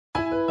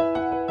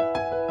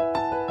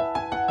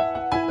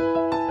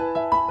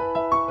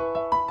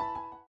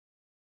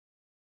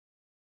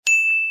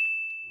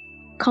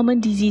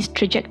Common disease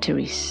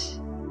trajectories.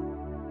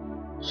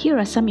 Here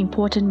are some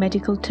important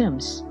medical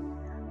terms.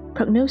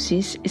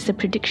 Prognosis is the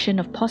prediction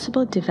of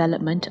possible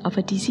development of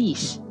a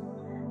disease.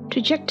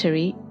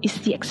 Trajectory is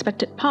the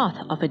expected path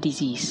of a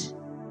disease.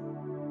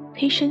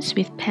 Patients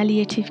with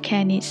palliative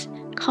care needs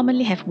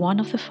commonly have one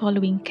of the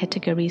following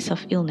categories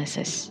of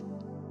illnesses: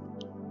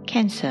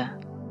 cancer,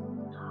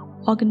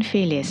 organ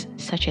failures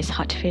such as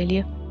heart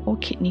failure or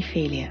kidney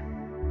failure,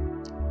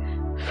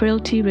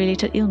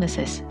 frailty-related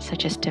illnesses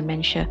such as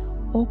dementia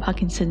or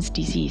Parkinson's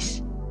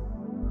disease.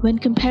 When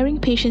comparing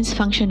patients'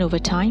 function over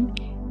time,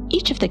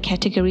 each of the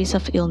categories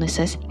of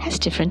illnesses has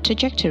different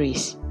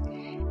trajectories.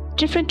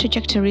 Different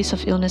trajectories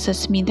of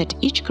illnesses mean that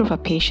each group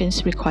of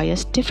patients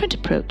requires different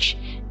approach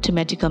to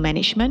medical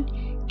management,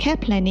 care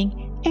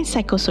planning, and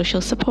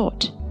psychosocial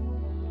support.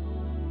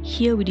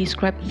 Here we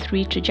describe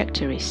 3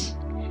 trajectories.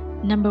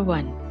 Number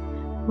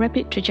 1,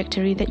 rapid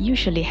trajectory that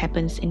usually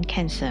happens in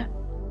cancer.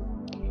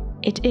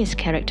 It is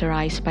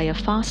characterized by a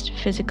fast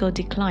physical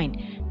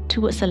decline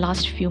towards the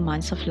last few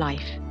months of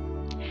life.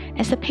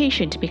 As the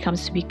patient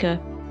becomes weaker,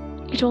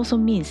 it also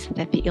means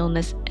that the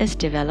illness is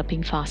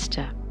developing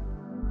faster.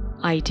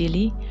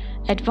 Ideally,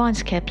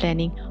 advanced care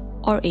planning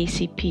or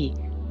ACP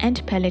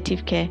and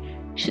palliative care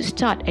should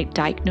start at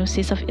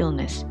diagnosis of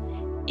illness,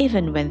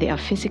 even when they are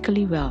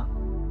physically well,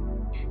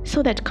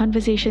 so that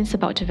conversations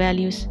about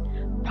values,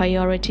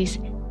 priorities,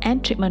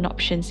 and treatment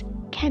options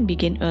can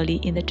begin early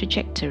in the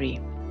trajectory.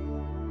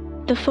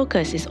 The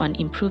focus is on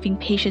improving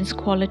patients'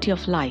 quality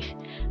of life,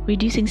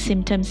 reducing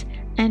symptoms,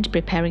 and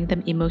preparing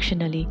them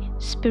emotionally,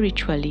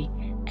 spiritually,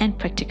 and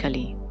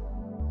practically.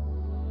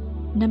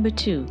 Number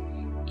 2,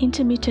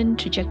 intermittent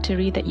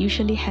trajectory that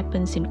usually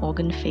happens in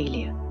organ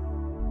failure.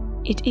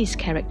 It is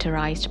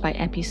characterized by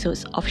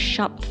episodes of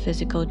sharp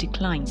physical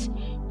declines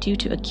due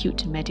to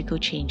acute medical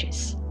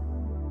changes.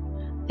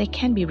 There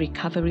can be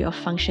recovery of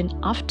function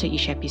after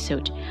each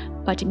episode,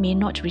 but it may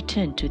not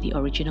return to the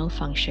original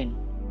function.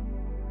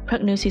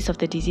 Prognosis of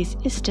the disease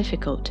is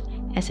difficult,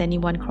 as any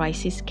one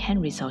crisis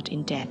can result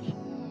in death.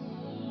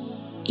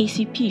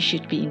 ACP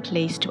should be in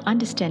place to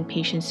understand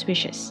patients'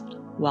 wishes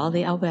while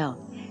they are well,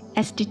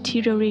 as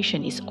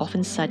deterioration is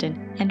often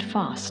sudden and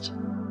fast.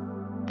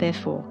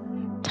 Therefore,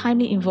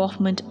 timely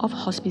involvement of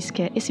hospice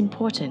care is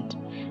important,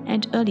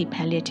 and early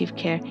palliative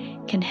care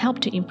can help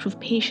to improve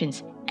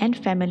patients' and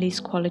families'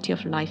 quality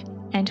of life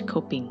and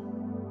coping.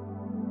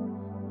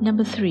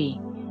 Number 3,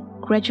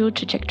 gradual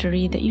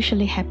trajectory that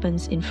usually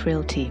happens in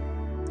frailty.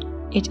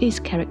 It is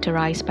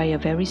characterized by a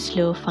very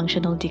slow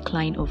functional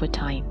decline over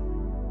time.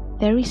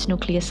 There is no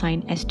clear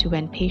sign as to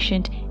when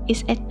patient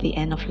is at the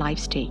end of life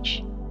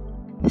stage.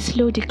 The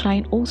slow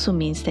decline also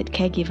means that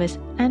caregivers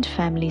and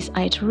families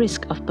are at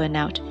risk of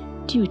burnout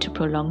due to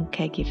prolonged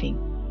caregiving.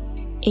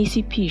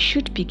 ACP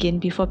should begin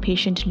before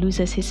patient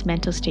loses his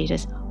mental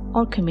status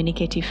or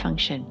communicative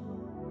function.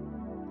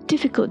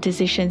 Difficult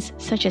decisions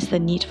such as the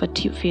need for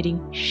tube feeding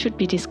should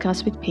be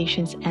discussed with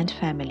patients and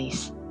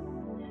families.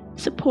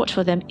 Support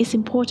for them is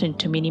important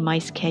to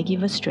minimize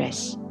caregiver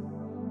stress.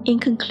 In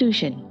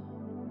conclusion,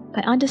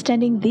 by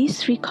understanding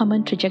these 3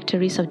 common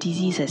trajectories of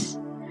diseases,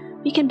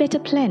 we can better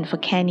plan for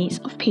care needs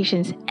of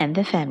patients and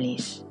their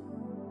families.